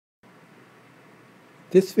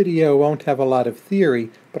This video won't have a lot of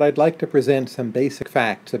theory, but I'd like to present some basic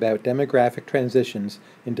facts about demographic transitions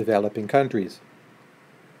in developing countries.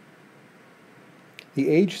 The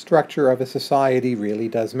age structure of a society really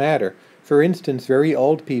does matter. For instance, very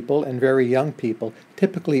old people and very young people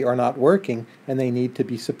typically are not working, and they need to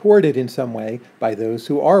be supported in some way by those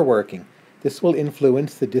who are working. This will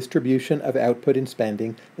influence the distribution of output and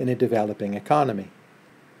spending in a developing economy.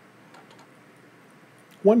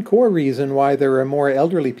 One core reason why there are more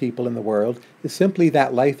elderly people in the world is simply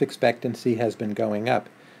that life expectancy has been going up.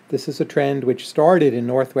 This is a trend which started in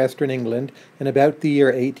northwestern England in about the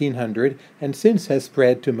year 1800 and since has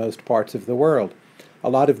spread to most parts of the world.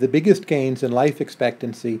 A lot of the biggest gains in life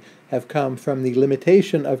expectancy have come from the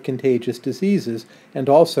limitation of contagious diseases and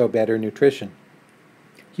also better nutrition.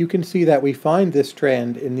 You can see that we find this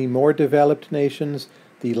trend in the more developed nations,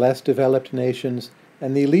 the less developed nations,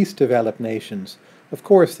 and the least developed nations. Of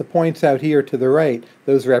course, the points out here to the right,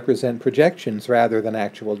 those represent projections rather than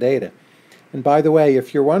actual data. And by the way,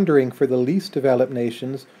 if you're wondering for the least developed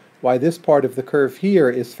nations why this part of the curve here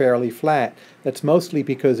is fairly flat, that's mostly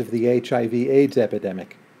because of the HIV/AIDS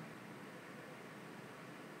epidemic.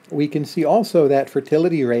 We can see also that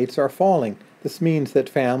fertility rates are falling. This means that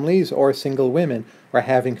families or single women are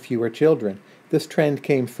having fewer children. This trend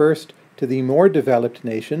came first to the more developed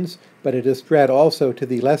nations, but it has spread also to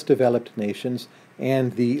the less developed nations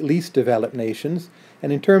and the least developed nations.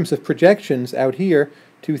 And in terms of projections out here,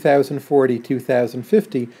 2040,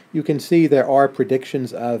 2050, you can see there are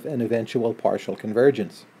predictions of an eventual partial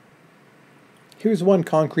convergence. Here's one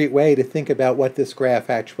concrete way to think about what this graph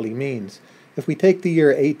actually means. If we take the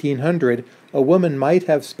year 1800, a woman might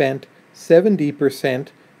have spent 70%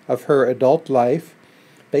 of her adult life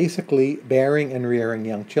basically bearing and rearing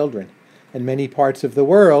young children. In many parts of the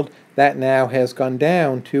world, that now has gone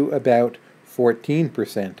down to about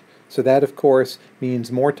 14%. So that, of course,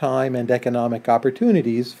 means more time and economic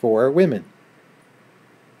opportunities for women.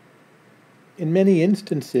 In many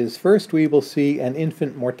instances, first we will see an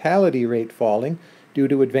infant mortality rate falling due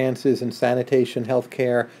to advances in sanitation,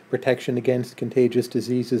 healthcare, protection against contagious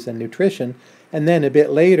diseases, and nutrition. And then a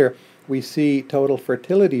bit later, we see total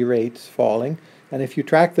fertility rates falling. And if you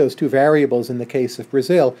track those two variables in the case of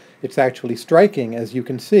Brazil, it's actually striking, as you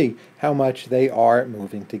can see, how much they are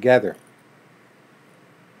moving together.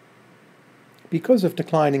 Because of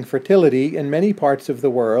declining fertility, in many parts of the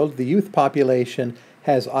world, the youth population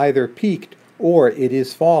has either peaked or it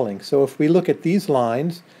is falling. So if we look at these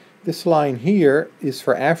lines, this line here is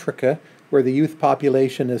for Africa, where the youth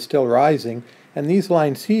population is still rising, and these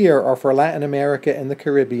lines here are for Latin America and the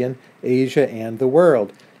Caribbean, Asia, and the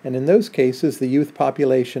world. And in those cases, the youth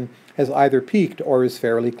population has either peaked or is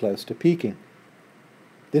fairly close to peaking.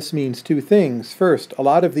 This means two things. First, a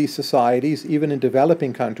lot of these societies, even in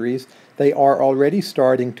developing countries, they are already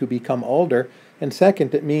starting to become older. And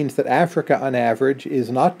second, it means that Africa, on average, is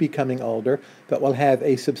not becoming older, but will have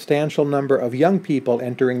a substantial number of young people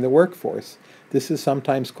entering the workforce. This is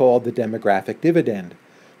sometimes called the demographic dividend.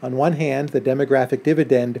 On one hand, the demographic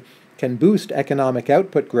dividend can boost economic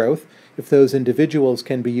output growth if those individuals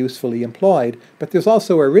can be usefully employed, but there's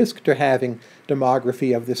also a risk to having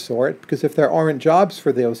demography of this sort, because if there aren't jobs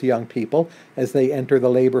for those young people as they enter the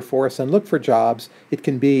labor force and look for jobs, it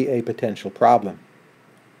can be a potential problem.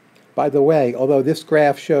 By the way, although this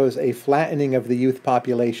graph shows a flattening of the youth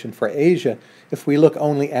population for Asia, if we look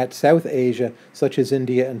only at South Asia, such as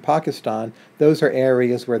India and Pakistan, those are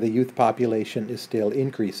areas where the youth population is still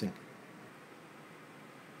increasing.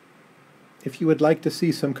 If you would like to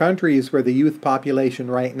see some countries where the youth population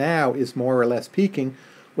right now is more or less peaking,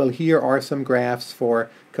 well, here are some graphs for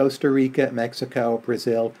Costa Rica, Mexico,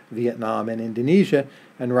 Brazil, Vietnam, and Indonesia.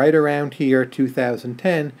 And right around here,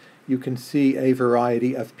 2010, you can see a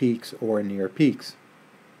variety of peaks or near peaks.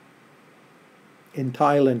 In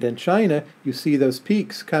Thailand and China, you see those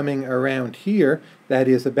peaks coming around here. That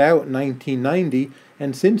is about 1990.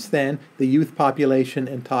 And since then, the youth population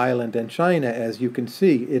in Thailand and China, as you can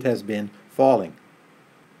see, it has been falling.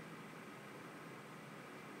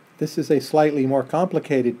 This is a slightly more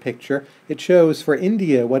complicated picture. It shows for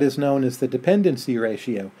India what is known as the dependency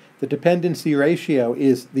ratio. The dependency ratio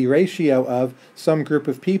is the ratio of some group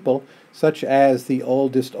of people, such as the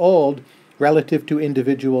oldest old, relative to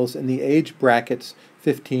individuals in the age brackets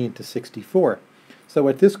 15 to 64. So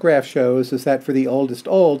what this graph shows is that for the oldest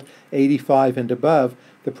old, 85 and above,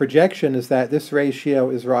 the projection is that this ratio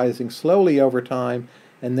is rising slowly over time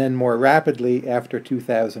and then more rapidly after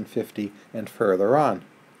 2050 and further on.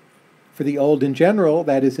 For the old in general,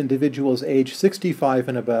 that is individuals age 65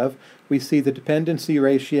 and above, we see the dependency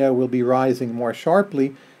ratio will be rising more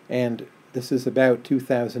sharply, and this is about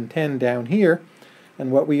 2010 down here.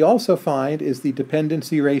 And what we also find is the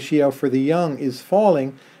dependency ratio for the young is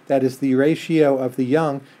falling. That is the ratio of the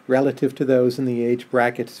young relative to those in the age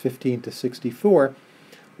brackets 15 to 64.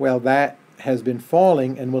 Well, that has been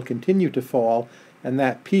falling and will continue to fall, and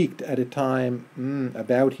that peaked at a time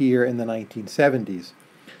about here in the 1970s.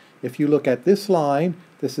 If you look at this line,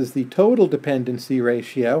 this is the total dependency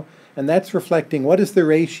ratio, and that's reflecting what is the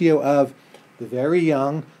ratio of the very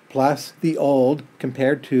young plus the old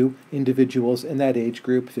compared to individuals in that age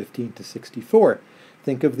group 15 to 64.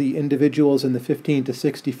 Think of the individuals in the 15 to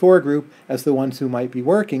 64 group as the ones who might be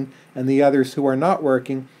working and the others who are not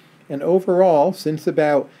working. And overall, since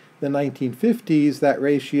about the 1950s, that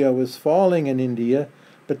ratio is falling in India,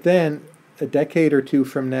 but then a decade or two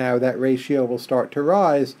from now, that ratio will start to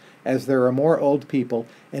rise as there are more old people,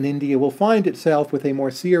 and India will find itself with a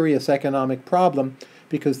more serious economic problem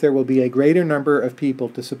because there will be a greater number of people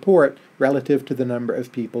to support relative to the number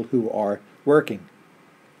of people who are working.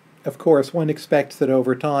 Of course, one expects that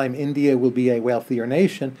over time India will be a wealthier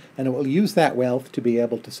nation and it will use that wealth to be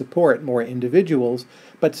able to support more individuals,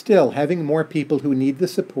 but still having more people who need the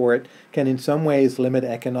support can in some ways limit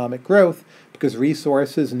economic growth because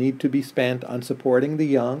resources need to be spent on supporting the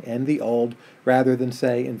young and the old rather than,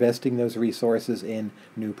 say, investing those resources in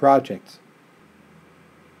new projects.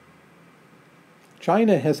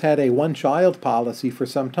 China has had a one-child policy for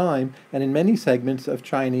some time, and in many segments of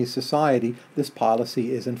Chinese society, this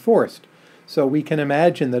policy is enforced. So we can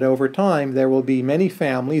imagine that over time there will be many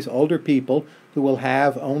families, older people, who will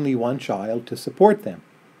have only one child to support them.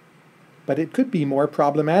 But it could be more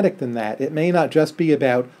problematic than that. It may not just be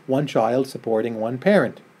about one child supporting one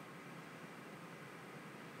parent.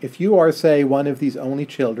 If you are, say, one of these only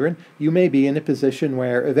children, you may be in a position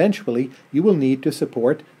where eventually you will need to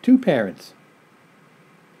support two parents.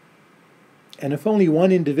 And if only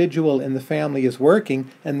one individual in the family is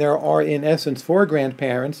working, and there are in essence 4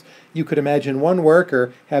 grandparents, you could imagine one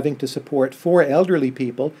worker having to support 4 elderly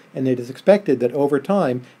people, and it is expected that over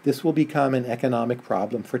time this will become an economic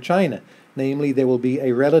problem for China. Namely, there will be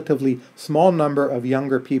a relatively small number of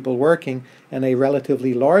younger people working and a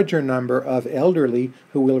relatively larger number of elderly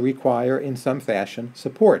who will require in some fashion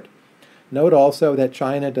support. Note also that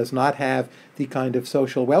China does not have the kind of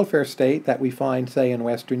social welfare state that we find, say, in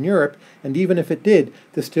Western Europe, and even if it did,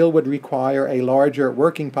 this still would require a larger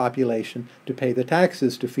working population to pay the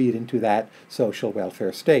taxes to feed into that social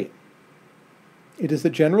welfare state. It is a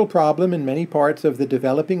general problem in many parts of the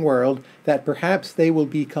developing world that perhaps they will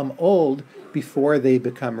become old before they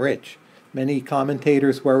become rich. Many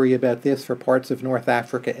commentators worry about this for parts of North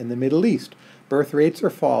Africa and the Middle East. Birth rates are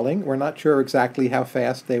falling. We're not sure exactly how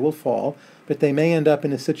fast they will fall, but they may end up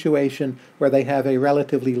in a situation where they have a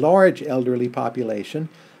relatively large elderly population,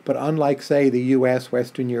 but unlike, say, the US,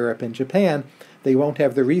 Western Europe, and Japan, they won't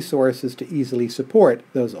have the resources to easily support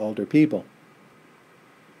those older people.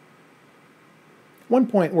 One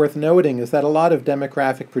point worth noting is that a lot of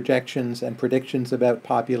demographic projections and predictions about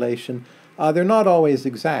population, they're not always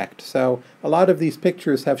exact. So a lot of these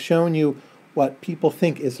pictures have shown you what people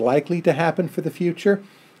think is likely to happen for the future,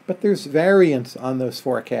 but there's variance on those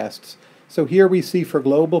forecasts. So here we see for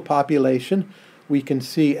global population, we can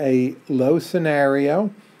see a low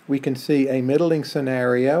scenario, we can see a middling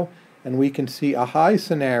scenario, and we can see a high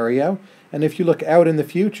scenario. And if you look out in the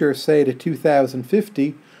future, say to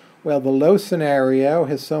 2050, well, the low scenario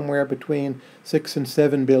has somewhere between 6 and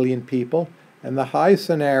 7 billion people, and the high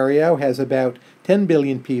scenario has about 10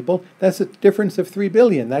 billion people. That's a difference of 3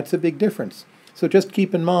 billion. That's a big difference. So just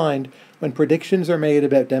keep in mind, when predictions are made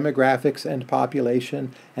about demographics and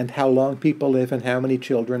population and how long people live and how many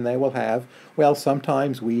children they will have, well,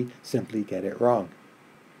 sometimes we simply get it wrong.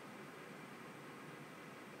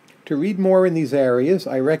 To read more in these areas,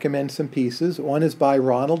 I recommend some pieces. One is by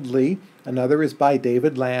Ronald Lee, another is by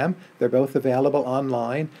David Lamb. They're both available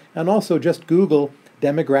online. And also just Google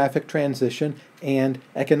demographic transition and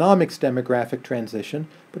economics demographic transition.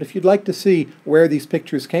 But if you'd like to see where these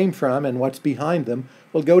pictures came from and what's behind them,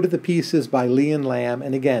 we'll go to the pieces by Lee and Lamb,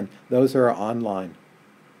 and again, those are online.